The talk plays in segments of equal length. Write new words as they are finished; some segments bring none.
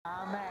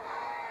Matt.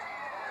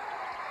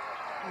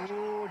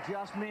 Oh,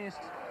 just missed.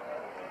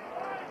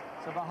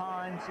 So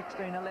behind,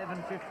 16,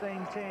 11,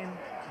 15, 10.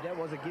 That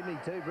was a gimme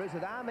too, Bruce.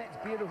 With Armat's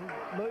beautiful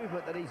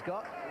movement that he's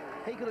got,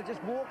 he could have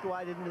just walked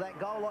away into that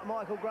goal like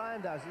Michael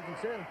Graham does. He can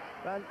certainly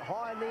run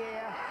high in the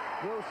air.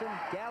 Wilson,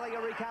 Gallagher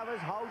recovers,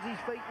 holds his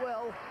feet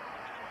well.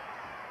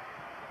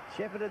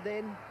 Shepherded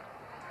then.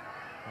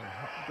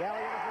 Gallagher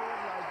to forward,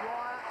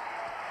 Dwyer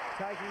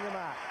taking the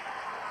mark.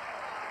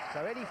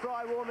 So Eddie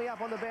Fry warming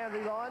up on the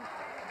boundary line.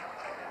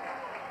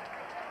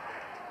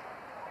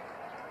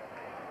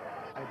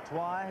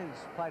 Dwyer,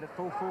 who's played at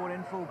full forward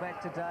and full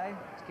back today.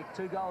 He's kicked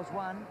 2 goals,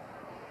 1.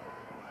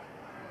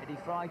 Eddie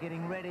Fry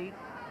getting ready.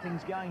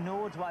 Things going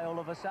Norwood's way all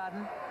of a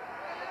sudden.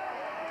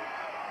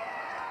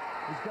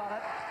 He's got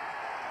it.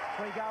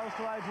 3 goals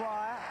to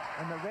O'Dwyer.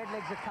 And the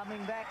Redlegs are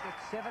coming back.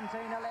 It's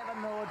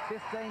 17-11 Norwood,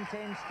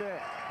 15-10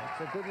 Sturt.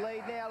 It's a good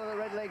lead now that the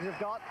Redlegs have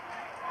got.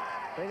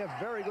 Been a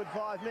very good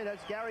 5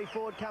 minutes. Gary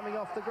Ford coming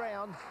off the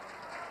ground.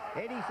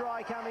 Eddie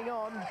Fry coming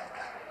on.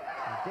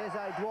 Des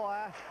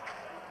O'Dwyer.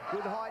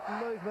 Good height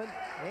and movement.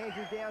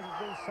 Andrew Downs has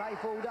been safe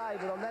all day,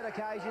 but on that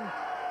occasion,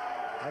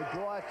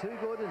 O'Dwyer too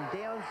good, and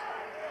Downs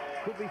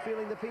could be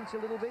feeling the pinch a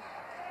little bit.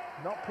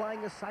 Not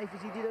playing as safe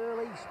as he did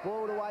early,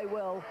 spoiled away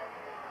well.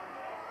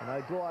 And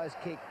O'Dwyer's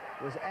kick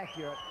was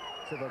accurate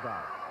to the goal.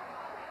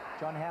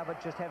 John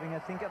Howard just having a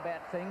think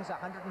about things,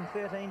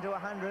 113 to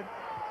 100.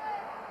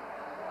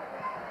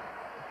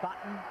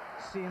 Button,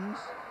 Sims,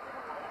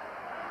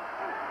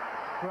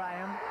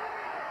 Graham,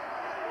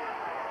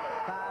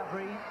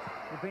 Barbary.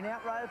 We've been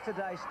outroved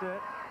today,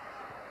 Sturt.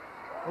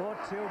 Oh,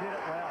 Till did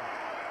it well.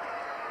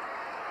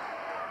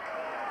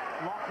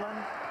 Lachlan,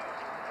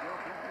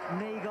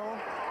 Neagle.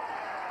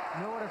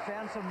 Norwood have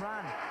found some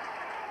run.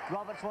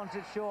 Roberts wants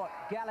it short.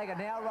 Gallagher,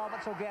 now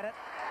Roberts will get it.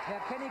 Now,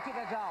 can he kick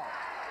a goal?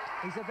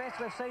 He's the best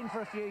we've seen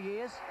for a few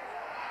years.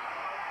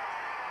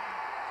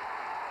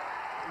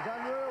 He's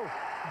unreal.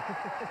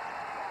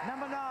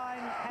 Number 9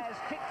 has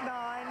kicked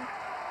 9,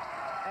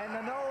 and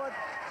the Norwood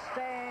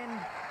stand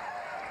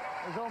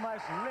is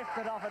almost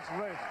lifted off its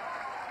roof.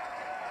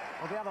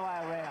 Or the other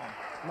way around.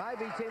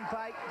 Maybe Tim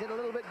Pate did a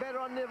little bit better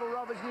on Neville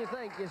Roberts than you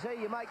think. You see,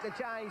 you make the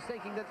change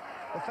thinking that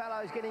the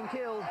fellow's getting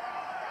killed.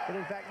 But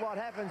in fact, what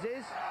happens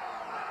is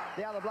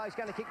the other bloke's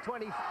going to kick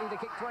 20, either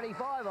kick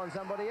 25 on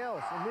somebody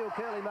else. And Neil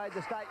Curley made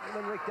the statement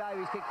when Rick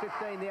Davies kicked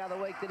 15 the other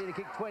week that he'd have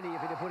kicked 20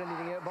 if he'd have put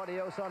anybody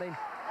else on him.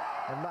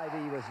 And maybe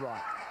he was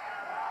right.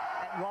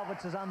 That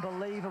Roberts is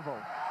unbelievable.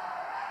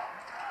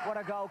 What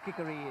a goal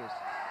kicker he is.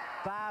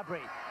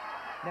 Barbary.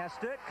 Now,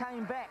 Sturt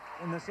came back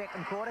in the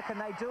second quarter. Can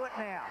they do it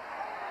now?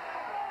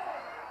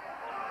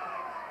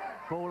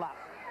 Ball up.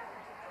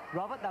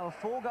 Robert, they were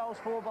 4 goals,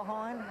 4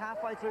 behind.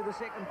 Halfway through the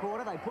second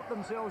quarter, they put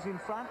themselves in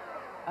front.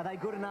 Are they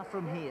good enough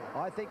from here?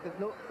 I think that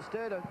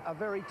Sturt are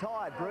very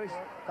tired, Bruce.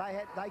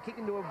 They kicked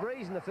into a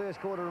breeze in the first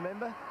quarter,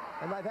 remember?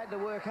 And they've had to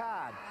work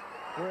hard.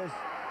 Whereas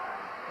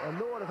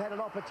Norwood have had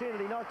an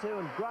opportunity not to,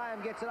 and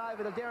Graham gets it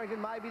over to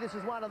Derrington. Maybe this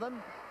is one of them.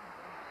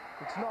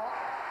 It's not.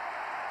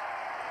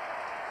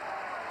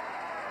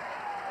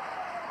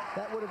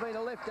 That would have been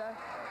a lifter,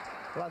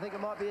 but I think it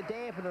might be a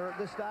dampener at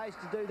this stage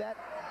to do that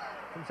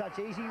from such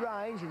easy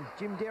range. And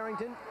Jim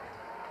Derrington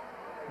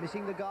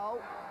missing the goal.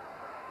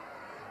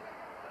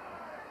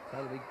 So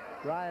it'll be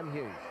Graham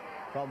Hughes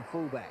from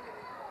fullback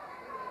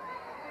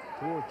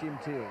towards Jim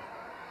Teal.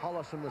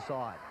 Hollis from the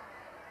side.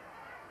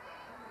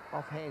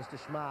 Off hands to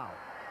Schmal.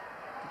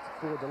 Gets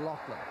it forward to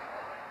Lachlan.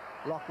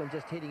 Lachlan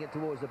just hitting it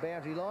towards the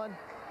boundary line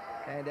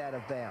and out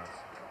of bounds.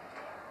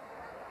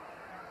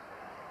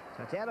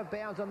 So it's out of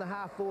bounds on the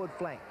half-forward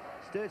flank.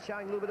 Sturt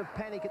showing a little bit of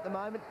panic at the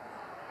moment.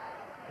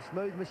 A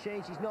smooth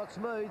machine. She's not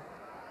smooth.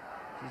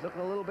 She's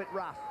looking a little bit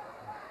rough.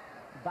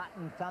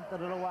 Button thumped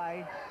it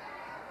away.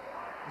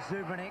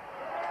 Zubernik.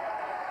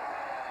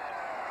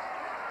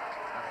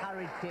 A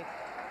hurried kick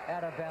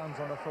out of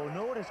bounds on the full.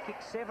 Norwood has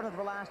kicked 7 of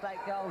the last 8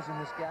 goals in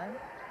this game.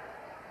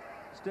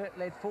 Sturt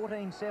led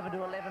 14-7 to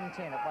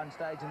 11-10 at one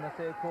stage in the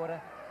third quarter.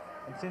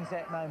 And since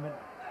that moment,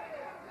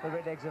 the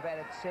Redlegs have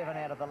added 7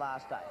 out of the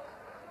last 8.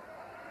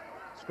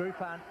 Screw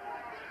punt.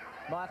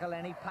 Michael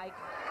Annie, Pate,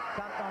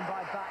 thumped on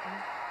by Button.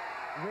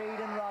 Reid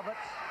and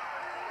Roberts.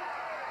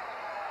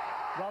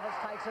 Roberts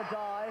takes a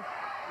dive.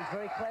 He's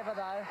very clever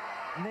though.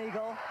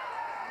 Neagle.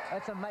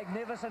 That's a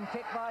magnificent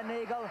kick by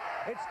Neagle.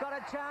 It's got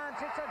a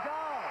chance. It's a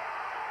goal.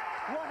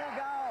 What a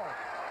goal.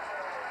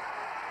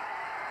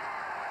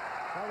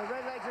 Well, the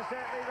Redlegs are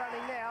certainly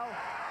running now.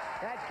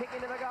 That kick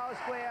into the goal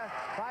square.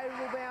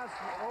 Favourable bounce.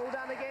 All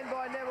done again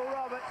by Neville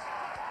Roberts,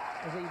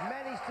 as he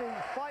managed to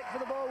fight for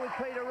the ball with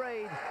Peter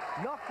Reid,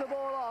 knocked the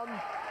ball on,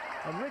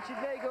 and Richard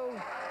Neagle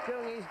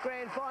doing his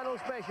grand final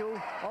special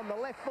on the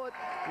left foot,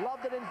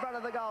 lobbed it in front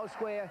of the goal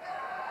square,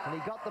 and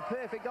he got the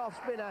perfect off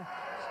spinner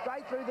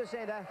straight through the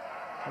centre,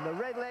 and the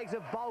Redlegs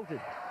have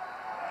bolted.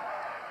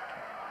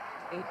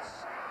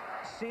 It's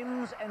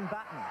Sims and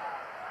Button.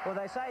 Well,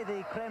 they say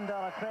the creme de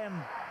la creme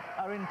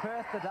are in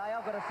Perth today.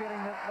 I've got a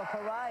feeling that the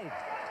parade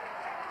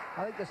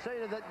I think the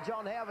sooner that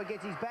John Howard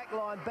gets his back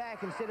line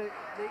back, instead of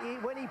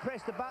when he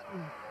pressed the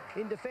button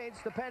in defence,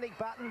 the panic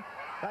button,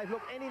 they've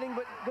looked anything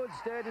but good,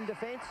 Sturt, in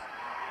defence.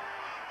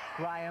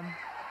 Graham,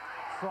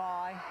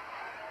 Fry,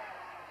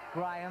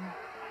 Graham.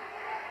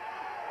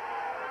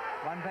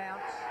 One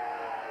bounce,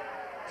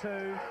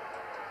 two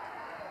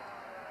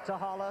to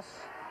Hollis.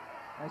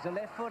 There's a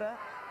left footer,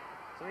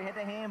 so he had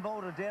the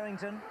handball to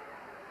Darrington.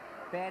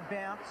 Bad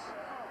bounce.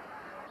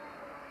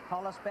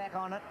 Hollis back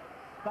on it.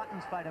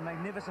 Button's played a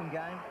magnificent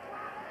game.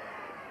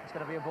 It's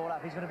going to be a ball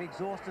up. He's going to be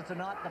exhausted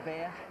tonight, the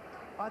Bear.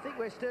 I think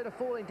where Sturt are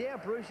falling down,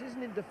 Bruce,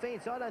 isn't in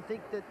defence. I don't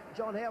think that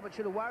John Howard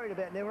should have worried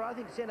about Never. I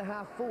think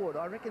centre-half forward.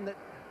 I reckon that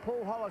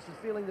Paul Hollis is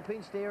feeling the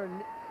pinch there,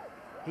 and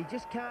he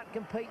just can't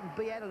compete and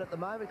be at it at the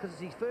moment because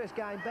it's his first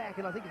game back,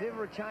 and I think if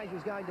ever a change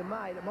was going to be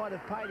made, it might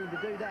have paid him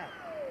to do that.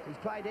 He's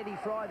played Eddie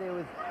Fry there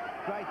with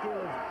a great deal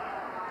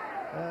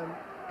of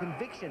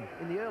conviction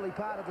in the early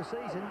part of the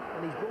season,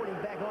 and he's brought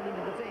him back on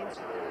into defence.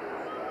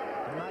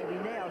 And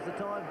maybe now's the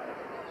time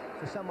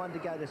for someone to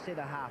go to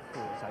centre-half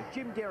forward. So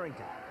Jim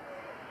Darrington.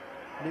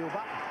 Neil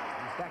Button.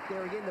 He's back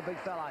there again, the big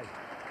fellow.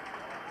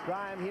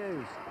 Graham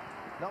Hughes.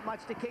 Not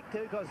much to kick to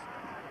because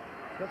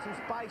he's got some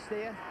space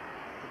there.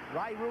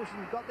 Ray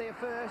Wilson got there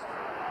first.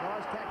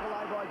 Nice tackle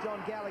though by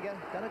John Gallagher.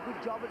 Done a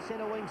good job at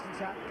centre wing since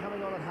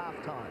coming on at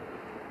half-time.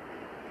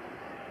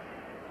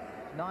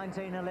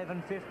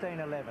 19-11,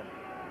 15-11.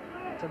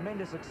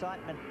 Tremendous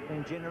excitement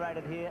being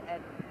generated here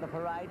at the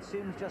parade.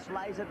 Sims just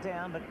lays it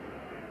down, but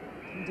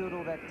didn't do it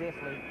all that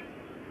deftly.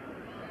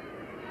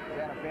 He's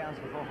out of bounds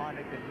before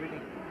Heinrich could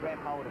really grab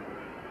hold of it.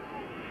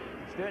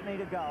 Sturt need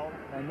a goal.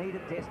 They need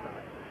it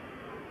desperately.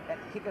 That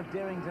kick of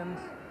Darrington's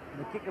and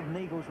the kick of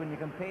Neagle's, when you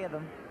compare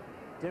them,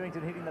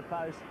 Darrington hitting the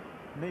post,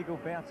 Neagle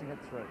bouncing it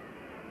through.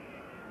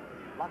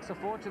 Luck's a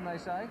fortune, they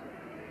say.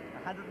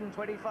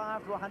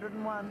 125 to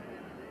 101.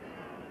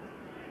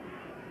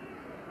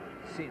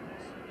 Sims.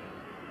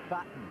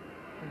 Button.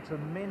 Been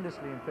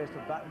tremendously impressed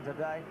with Button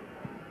today.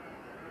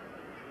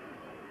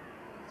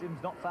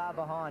 Sims not far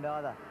behind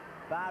either.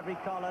 Barbary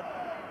collared.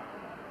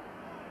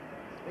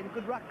 It's been a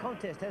good ruck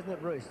contest, hasn't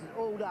it, Bruce?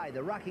 All day,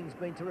 the rucking's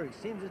been terrific.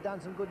 Sims has done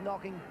some good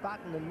knocking.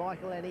 Button and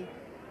Michael Annie.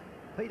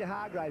 Peter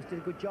Hargraves did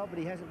a good job, but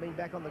he hasn't been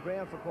back on the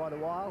ground for quite a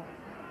while.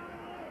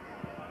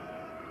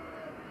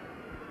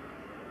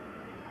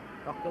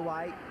 Knocked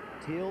away.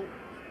 Till.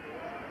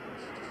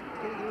 Just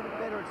getting a little bit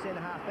better at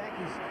centre-half back.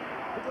 He's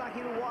looked like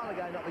him a while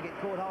ago not to get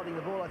caught holding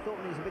the ball. I thought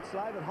when he was a bit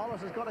slow, but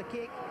Hollis has got a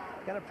kick.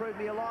 Going to prove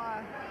me a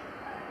liar.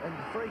 And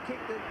free kick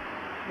that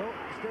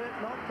Sturt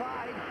not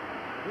played.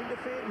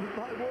 Interfered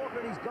by Walker,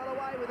 and he's got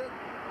away with it.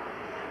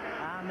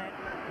 Arnett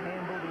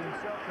handballed it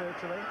himself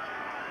virtually.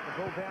 The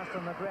ball bounced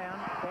on the ground.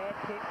 Bad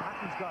kick.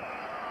 Hutton's got it.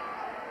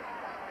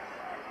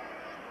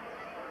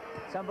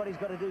 Somebody's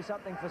got to do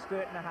something for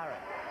Sturt in a hurry.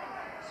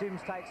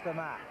 Sims takes the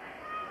mark.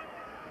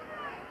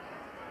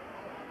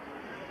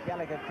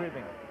 Gallagher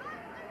cribbing.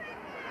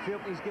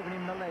 Filkey's given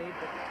him the lead,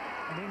 but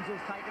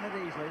Menzel's taken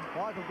it easily.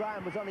 Michael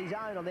Graham was on his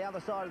own on the other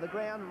side of the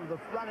ground with a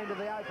run into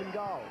the open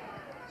goal.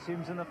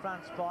 Sims in the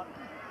front spot.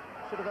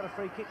 Should have got a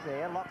free kick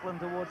there. Lachlan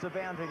towards the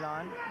boundary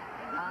line.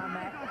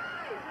 Armack.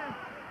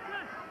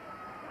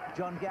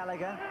 John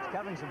Gallagher is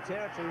covering some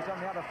territory. He was on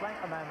the other flank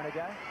a moment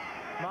ago.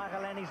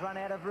 Michael Annie's run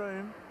out of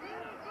room.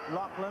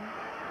 Lachlan.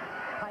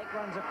 Pake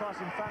runs across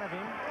in front of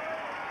him.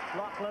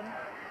 Lachlan.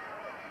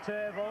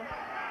 Turville.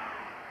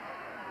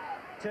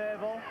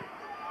 Turville.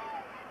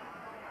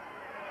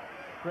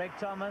 Greg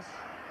Thomas.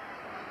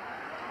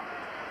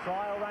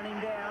 Fry will run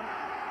him down.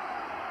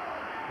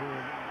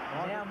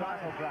 Now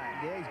Michael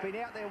Graham. Yeah, he's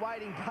been out there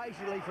waiting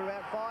patiently for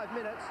about 5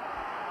 minutes.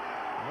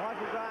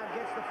 Michael Graham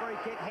gets the free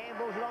kick,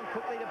 handballs it on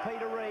quickly to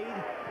Peter Reid.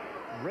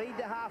 Reid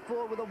to half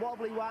forward with a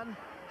wobbly one.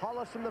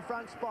 Hollis from the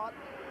front spot.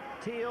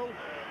 Teal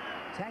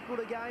tackled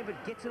again,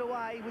 but gets it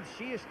away with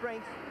sheer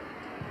strength.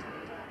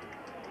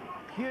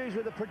 Hughes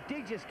with a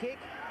prodigious kick.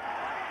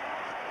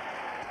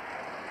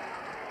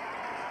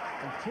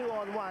 And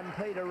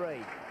 2-on-1, Peter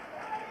Reid.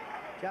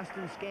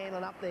 Justin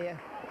Scanlon up there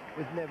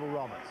with Neville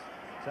Roberts.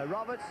 So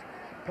Roberts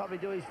probably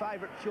do his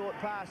favourite short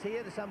pass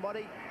here to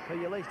somebody who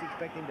you least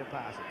expect him to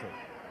pass it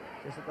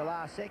to. Just at the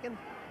last second.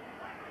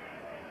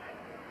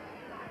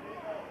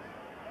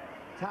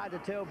 It's hard to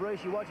tell,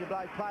 Bruce. You watch a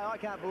bloke play. I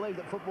can't believe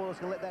that footballers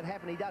can let that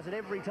happen. He does it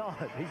every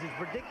time. He's as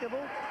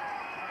predictable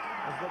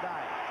as the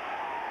day.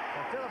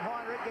 So Philip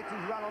Heinrich gets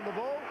his run on the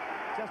ball.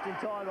 Just in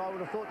time, I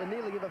would have thought to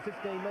nearly give a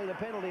 15-metre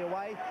penalty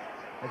away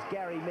as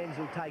Gary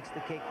Menzel takes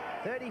the kick.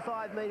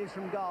 35 metres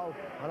from goal,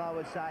 and I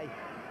would say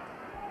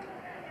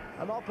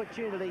an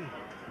opportunity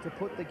to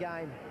put the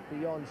game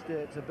beyond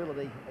Sturt's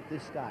ability at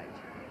this stage.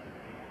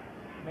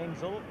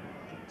 Menzel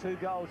took 2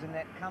 goals in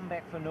that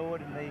comeback for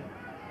Norwood in the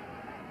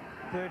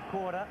third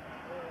quarter.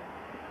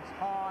 It's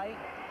high,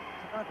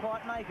 not going to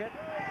quite make it.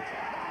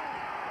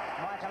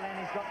 Michael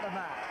Annie's got the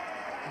mark.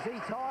 Is he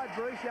tired,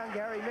 Bruce, young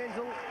Gary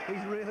Menzel?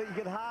 He's really, you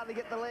could hardly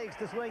get the legs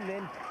to swing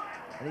then.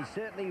 And he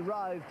certainly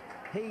roved,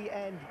 he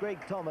and Greg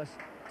Thomas,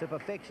 to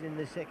perfection in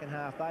this second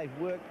half. They've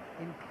worked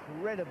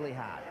incredibly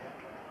hard.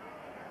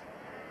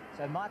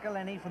 So Michael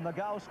Lenny from the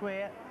goal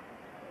square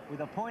with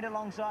a point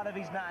alongside of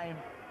his name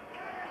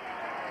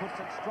puts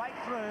it straight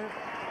through,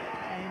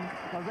 and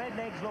the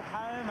Redlegs look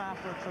home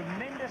after a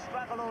tremendous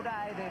struggle all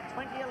day. They're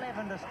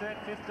 20-11 to Sturt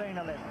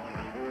 15-11.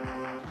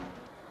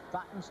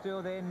 Button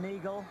still there,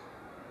 Neagle.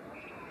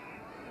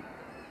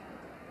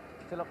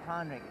 Philip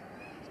Heinrich.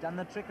 He's done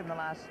the trick in the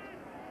last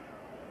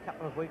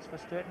couple of weeks for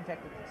Sturt. In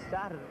fact, it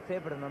started at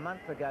Theberton a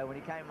month ago when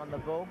he came on the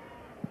ball.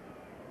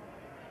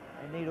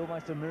 They need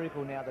almost a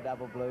miracle now, the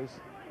Double Blues.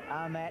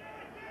 Armat,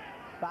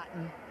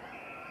 Button,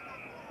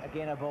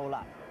 again a ball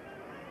up.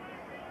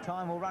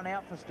 Time will run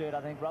out for Sturt,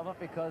 I think, Robert,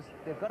 because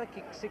they've got to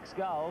kick 6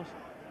 goals,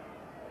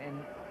 and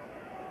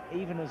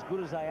even as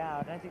good as they are,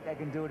 I don't think they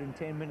can do it in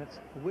 10 minutes.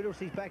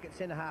 Whittlesy's back at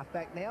centre-half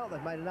back now.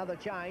 They've made another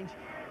change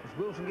as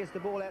Wilson gets the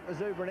ball out to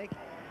Zubranic.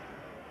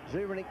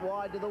 Zubranic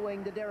wide to the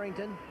wing to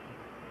Derrington.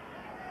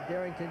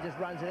 Derrington just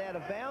runs it out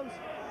of bounds.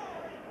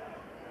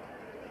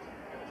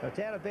 So it's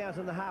out of bounds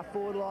on the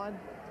half-forward line.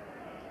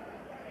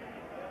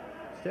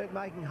 Sturt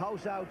making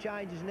wholesale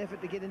changes in an effort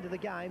to get into the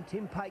game.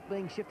 Tim Pake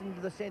being shifted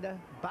into the centre.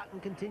 Button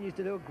continues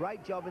to do a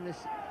great job in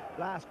this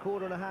last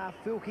quarter and a half.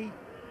 Filkey,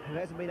 who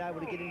hasn't been able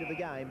to get into the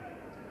game,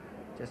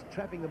 just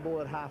trapping the ball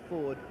at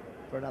half-forward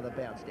for another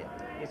bounce down.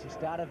 Yes, he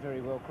started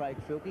very well, Craig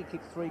Filkey.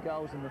 Kicked 3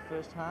 goals in the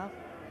first half.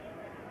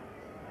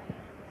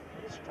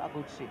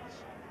 Struggled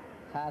since.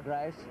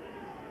 Hargraves,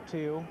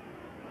 Teal,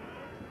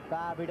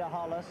 Barbie to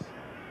Hollis.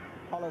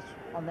 Hollis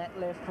on that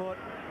left foot.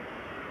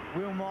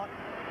 Wilmot.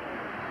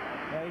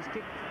 Now he's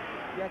kicked.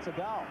 That's a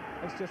goal.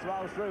 It's just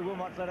rolls through.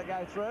 Wilmot's let it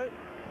go through.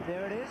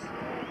 There it is.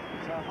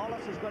 So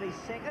Hollis has got his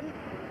second.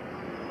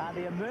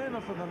 The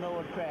murmur from the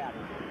Norwood crowd.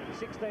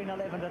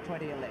 16-11 to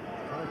 20-11.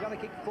 Well, they've got to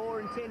kick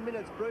 4 in 10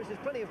 minutes, Bruce. There's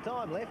plenty of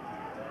time left.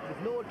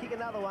 If Norwood kick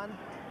another one,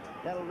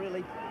 that'll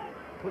really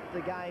put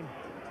the game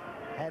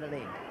at an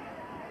end.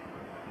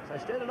 So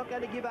Sturt are not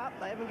going to give up.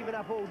 They haven't given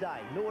up all day.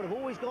 Norwood have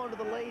always gone to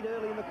the lead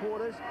early in the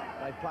quarters.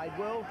 They've played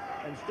well,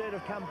 and Sturt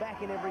have come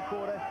back in every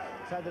quarter,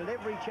 so that at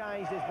every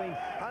change there's been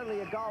only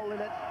a goal in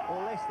it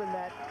or less than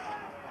that.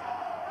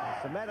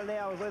 It's a matter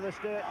now of whether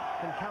Sturt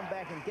can come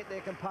back and get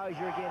their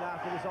composure again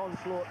after this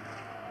onslaught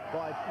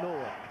by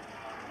Norwood.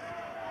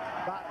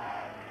 Button,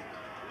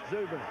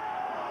 Zubin,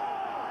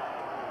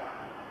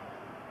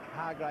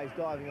 Hargraves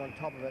diving on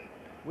top of it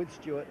with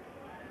Stewart,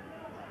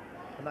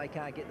 and they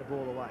can't get the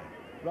ball away.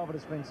 Robert,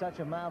 it's been such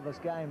a marvellous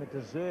game. It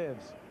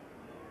deserves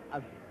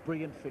a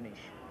brilliant finish.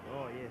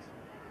 Oh, yes.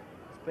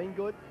 It's been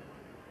good.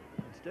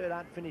 And Sturt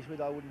aren't finished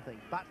with, I wouldn't think.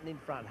 Button in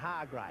front,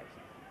 Hargraves.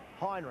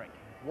 Heinrich,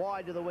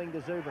 wide to the wing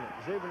to Zubranic.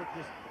 Zubranic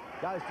just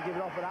goes to give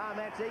it off, but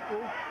Armat's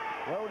equal.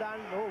 Well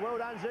done. Oh, well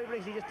done,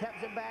 Zubranic. He just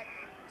taps it back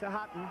to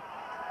Hutton.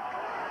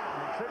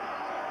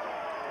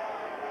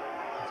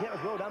 That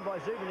was well done by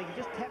Zubranic. He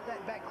just tapped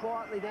that back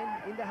quietly then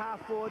into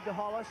half-forward to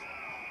Hollis.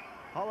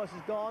 Hollis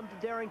has gone to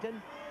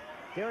Derrington.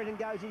 Derrington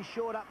goes in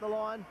short up the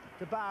line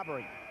to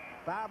Barbary.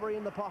 Barbary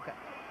in the pocket.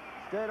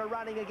 Sturt are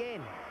running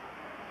again.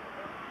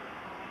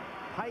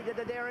 Painted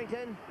to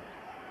Derrington.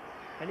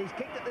 And he's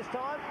kicked it this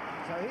time.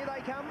 So here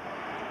they come.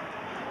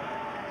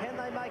 Can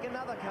they make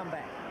another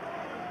comeback?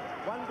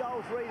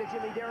 1-3 to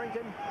Jimmy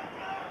Derrington.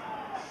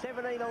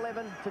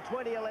 17-11 to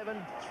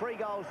 20-11. 3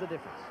 goals the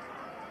difference.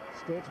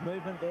 Sturt's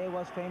movement there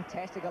was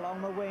fantastic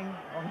along the wing,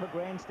 on the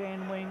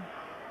grandstand wing.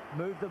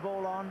 Moved the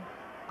ball on.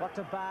 Got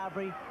to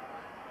Barbary.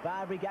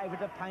 Barbary gave it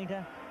to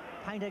Painter.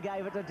 Painter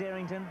gave it to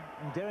Derrington.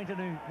 And Derrington,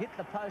 who hit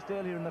the post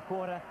earlier in the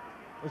quarter,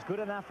 was good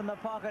enough in the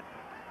pocket.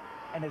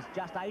 And it's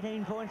just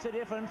 18 points of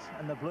difference,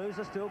 and the Blues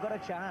have still got a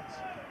chance.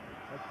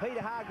 So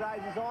Peter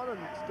Hargraves is on, and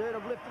Sturt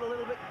have lifted a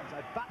little bit. So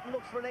Button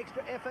looks for an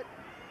extra effort.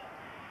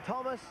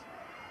 Thomas.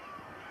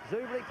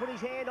 Zubranic put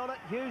his hand on it.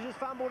 Hughes has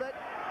fumbled it.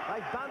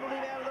 They've bundled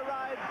him out of the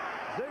road.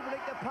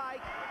 Zubranic to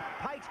Pake.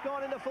 Pake's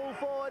gone into full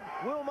forward.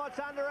 Wilmot's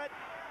under it,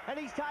 and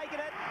he's taken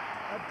it.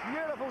 A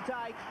beautiful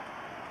take.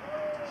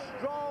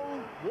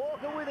 Strong,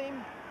 Walker with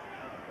him.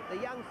 But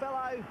the young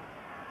fellow,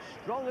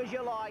 strong as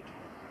you like.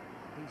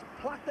 He's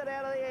plucked it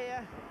out of the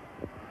air.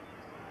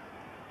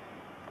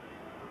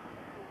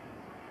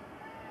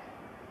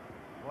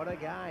 What a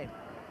game.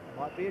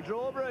 Might be a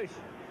draw, Bruce.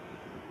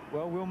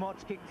 Well,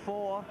 Wilmot's kicked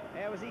 4.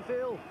 How does he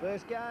feel?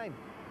 First game.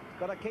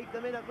 Got to keep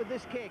them in it with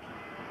this kick.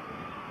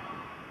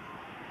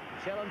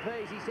 Shell and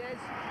peas, he says.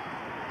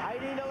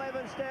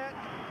 18-11 Sturt,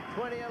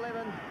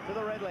 20-11 to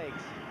the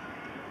Redlegs.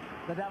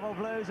 The Double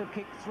Blues have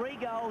kicked 3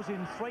 goals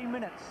in 3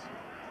 minutes,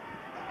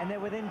 and they're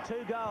within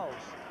 2 goals.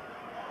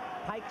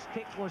 Pake's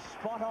kick was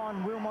spot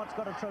on. Wilmot's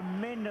got a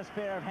tremendous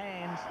pair of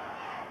hands.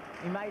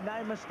 He made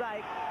no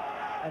mistake,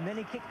 and then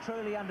he kicked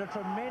truly under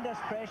tremendous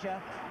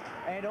pressure,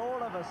 and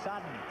all of a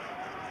sudden,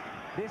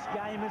 this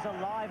game is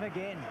alive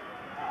again.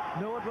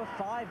 Norwood were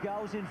 5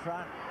 goals in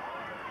front.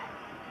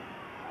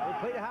 Well,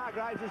 Peter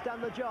Hargraves has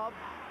done the job.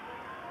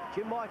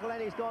 Jim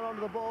Michaelani's gone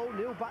onto the ball.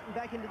 Neil Button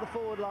back into the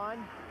forward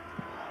line.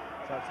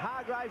 So it's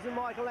Hargraves and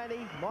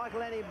Michaelani.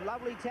 Michaelani,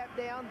 lovely tap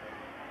down.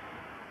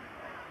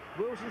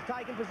 Wilson's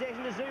taken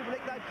possession to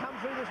Zubranic. They've come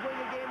through this wing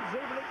again.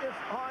 Zubranic to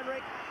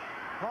Heinrich.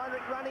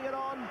 Heinrich running it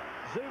on.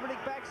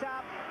 Zubernick backs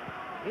up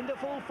into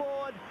full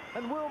forward,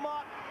 and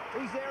Wilmot,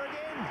 he's there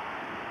again.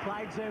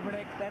 Played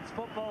Zubernick, that's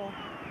football.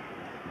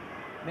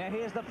 Now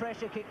here's the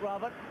pressure kick,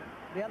 Robert.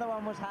 The other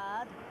one was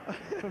hard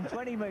from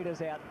 20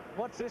 metres out.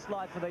 What's this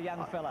like for the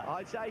young fella?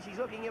 I'd say she's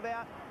looking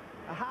about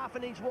a half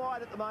an inch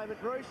wide at the moment,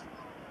 Bruce.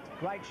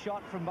 Great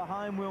shot from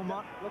behind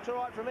Wilmot. Looks all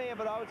right from here,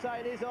 but I would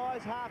say in his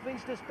eyes, half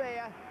inch to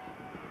spare.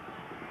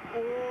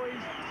 Oh,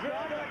 he's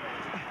got it.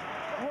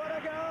 What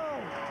a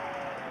goal.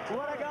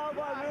 What a goal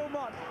by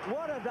Wilmot.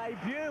 What a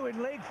debut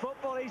in league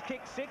football. He's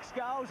kicked 6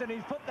 goals and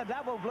he's put the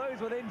Double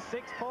Blues within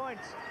 6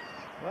 points.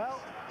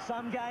 Well,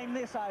 some game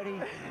this,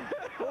 Odie.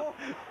 Oh,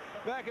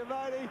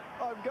 McAvaney,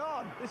 I'm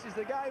gone. This is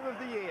the game of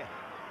the year.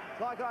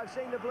 It's like I've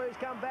seen the Blues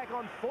come back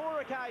on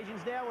 4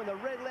 occasions now when the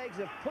Redlegs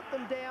have put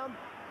them down,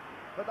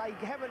 but they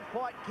haven't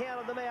quite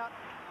counted them out.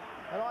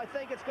 And I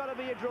think it's got to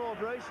be a draw,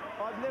 Bruce.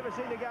 I've never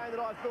seen a game that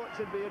I thought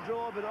should be a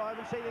draw, but I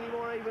haven't seen any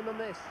more even than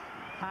this.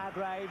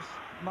 Hargraves,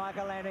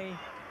 Michaelani,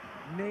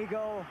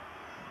 Neagle,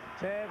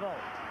 Turville,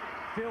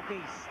 Filkey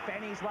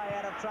span his way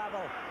out of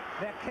trouble.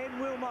 Now can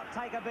Wilmot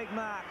take a big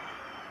mark?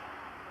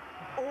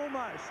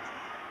 Almost.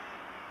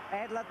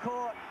 Adler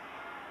Court,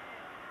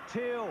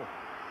 Till,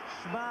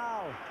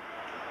 Schmal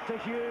to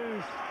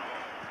Hughes.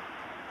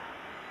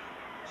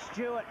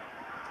 Sturt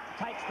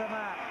takes the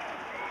mark.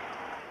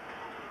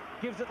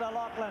 Gives it to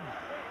Lachlan.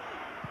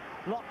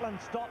 Lachlan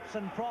stops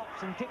and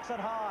props and kicks it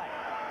high.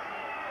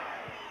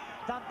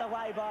 Dumped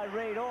away by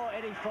Reid. Oh,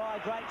 Eddie Fry,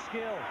 great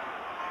skill.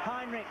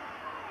 Heinrich,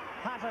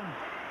 Hutton.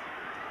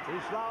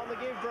 Too slow on the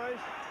give, Bruce.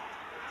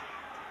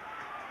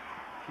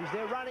 She's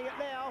there running it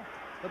now.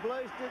 The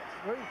Blues did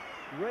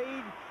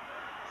Reid,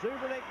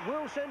 Zubernick,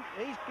 Wilson.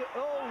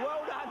 Oh,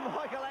 well done,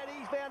 Michael, and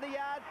he's found a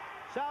yard.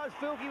 So is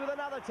Filkey with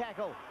another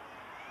tackle.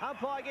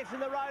 Umpire gets in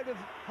the road of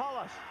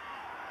Hollis.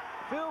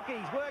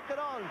 Filkey's worked it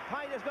on.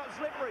 Painter's got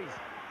slipperies.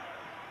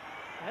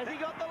 Has he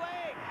got the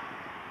leg?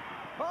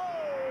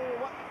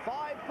 Oh, what,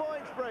 5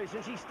 points, Bruce,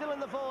 and she's still in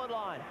the forward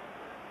line.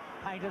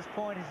 Painter's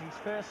point is his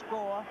first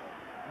score,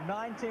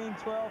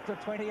 1912 to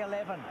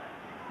 2011.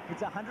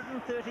 It's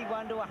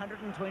 131 to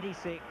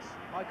 126.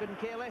 I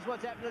couldn't care less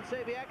what's happened at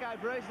Subiaco,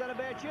 Bruce, than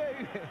about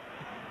you.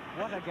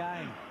 What a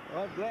game.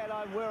 I'm glad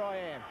I'm where I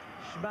am.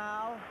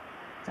 Schmal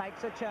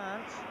takes a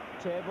chance.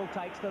 Turville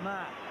takes the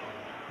mark.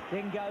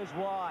 Then goes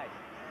wide.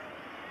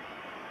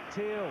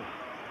 Till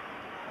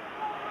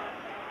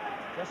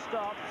just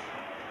stops.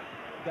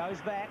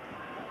 Goes back.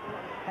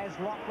 Has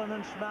Lachlan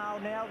and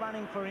Schmal now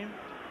running for him.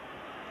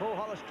 Paul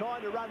Hollis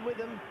trying to run with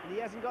him. He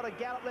hasn't got a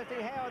gallop left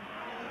in Howard.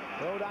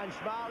 Well done,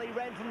 Schmal. He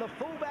ran from the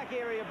full-back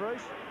area,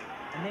 Bruce.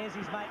 And there's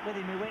his mate with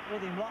him. He went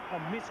with him.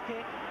 Lachlan, missed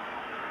kick.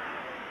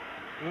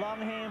 Long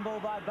handball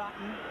by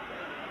Button.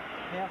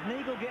 Now, if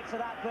Neagle gets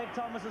it up, Greg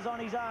Thomas is on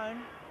his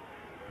own.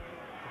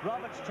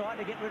 Roberts tried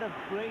to get rid of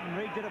Reid, and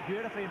Reid did it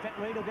beautifully. In fact,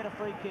 Reid will get a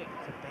free kick.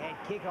 It's a bad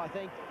kick, I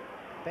think.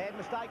 Bad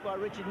mistake by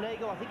Richard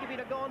Neagle. I think if he'd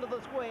have gone to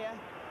the square,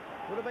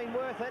 would have been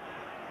worth it.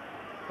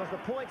 Because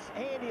the point's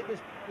handy at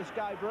this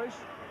go, Bruce.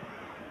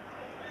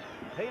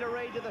 Peter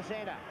Reid to the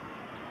centre.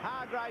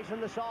 Hargraves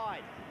from the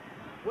side.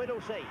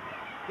 Whittlesey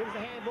gives the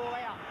handball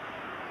out.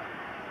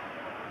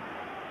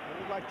 It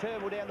looks like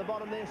Turville down the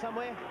bottom there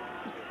somewhere.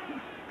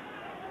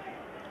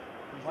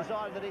 He's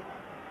decided that he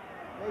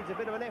needs a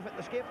bit of an effort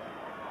to skip,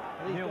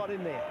 and he's got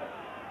in there.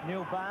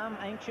 Neil Baum,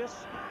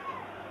 anxious.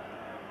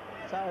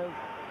 So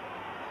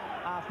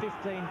are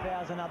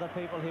 15,000 other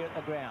people here at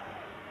the ground.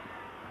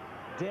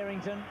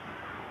 Darrington,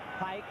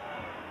 Pake.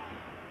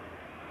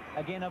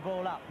 Again, a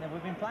ball up. Now,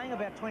 we've been playing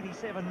about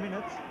 27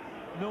 minutes.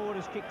 Norwood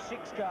has kicked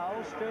 6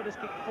 goals. Sturt has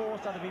kicked 4,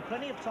 so there'll be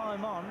plenty of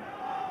time on.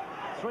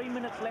 3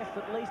 minutes left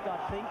at least, I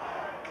think.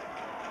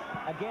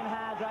 Again,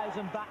 Hargraves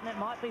and Button. It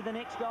might be the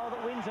next goal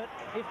that wins it,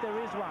 if there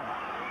is one.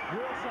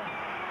 Wilson,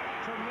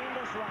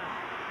 tremendous run.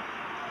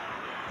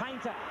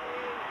 Painter.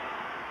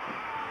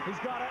 He's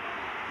got it.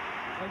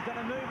 He's going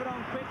to move it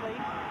on quickly.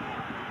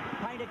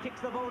 Painter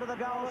kicks the ball to the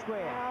goal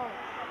square.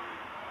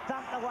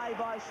 Dumped away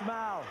by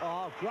Schmal.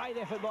 Oh, great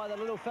effort by the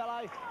little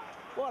fellow.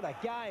 What a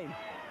game.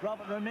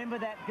 Robert, remember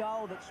that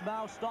goal that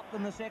Schmal stopped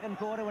in the second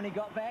quarter when he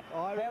got back?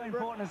 How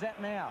important is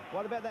that now?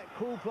 What about that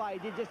cool play he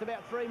did just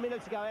about 3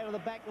 minutes ago out of the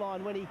back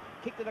line when he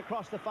kicked it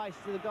across the face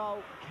to the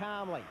goal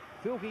calmly?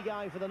 Filkey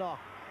going for the knock.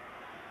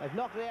 They've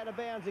knocked it out of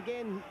bounds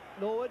again,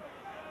 Norwood.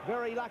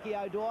 Very lucky,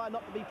 O'Dwyer,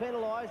 not to be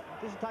penalised.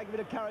 This will take a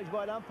bit of courage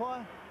by an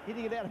umpire.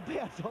 Hitting it out of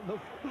bounds on the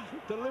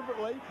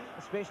deliberately.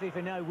 Especially if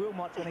you know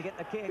Wilmot's going to get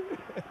the kick.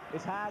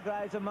 It's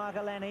Hargraves and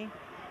Michaelani.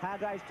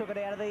 Hargraves took it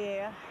out of the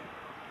air.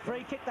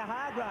 Free kick to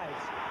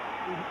Hargraves.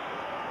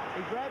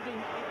 He grabbed him.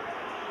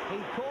 He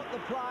caught the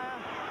player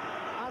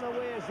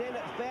unawares then.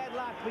 It's bad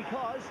luck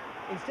because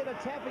instead of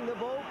tapping the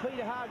ball,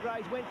 Peter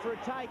Hargraves went for a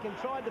take and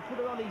tried to put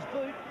it on his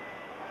boot,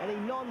 and he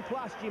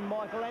nonplussed him,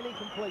 Michaelani,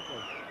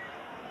 completely.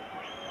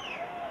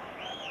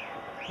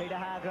 Peter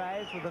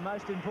Hargraves with the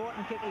most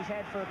important kick he's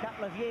had for a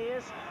couple of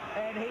years,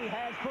 and he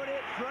has put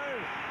it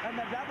through, and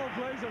the Double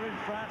Blues are in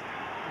front.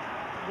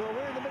 Well,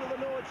 we're in the middle of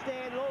the Norwood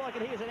stand, and all I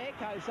can hear is an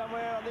echo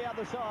somewhere on the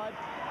other side.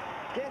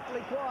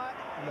 deathly quiet,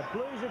 and the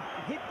Blues have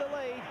hit the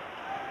lead.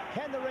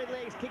 Can the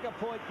Redlegs kick a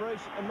point,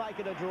 Bruce, and make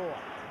it a draw?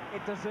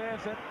 It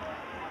deserves it.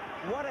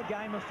 What a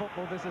game of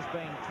football this has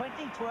been.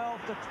 2012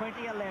 to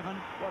 2011.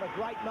 What a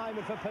great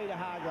moment for Peter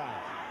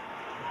Hargraves.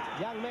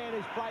 Young man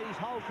who's played his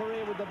whole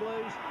career with the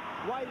Blues,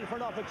 waited for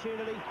an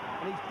opportunity,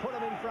 and he's put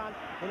them in front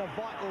in a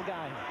vital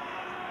game.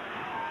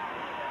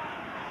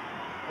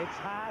 It's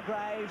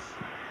Hargraves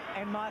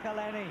and Michael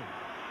Lanny.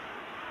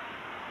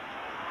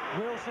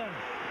 Wilson,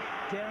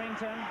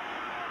 Derrington,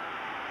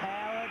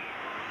 Howard.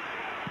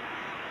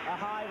 A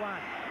high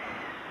one.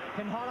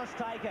 Can Hollis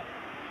take it?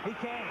 He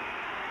can.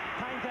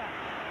 Painter.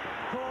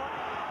 Caught.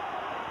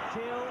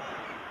 Till.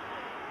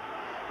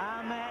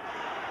 Armat.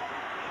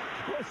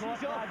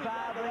 Caught by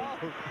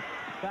Barbary.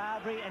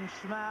 Barbary and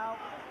Schmal.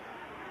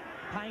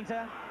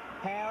 Painter.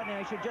 Howard. Now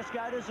he should just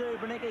go to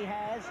Zubernick. He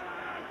has.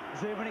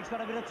 Zubernick's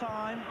got a bit of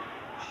time.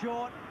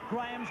 Short.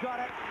 Graham's got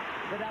it.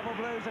 The double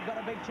Blues have got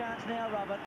a big chance now, Robert.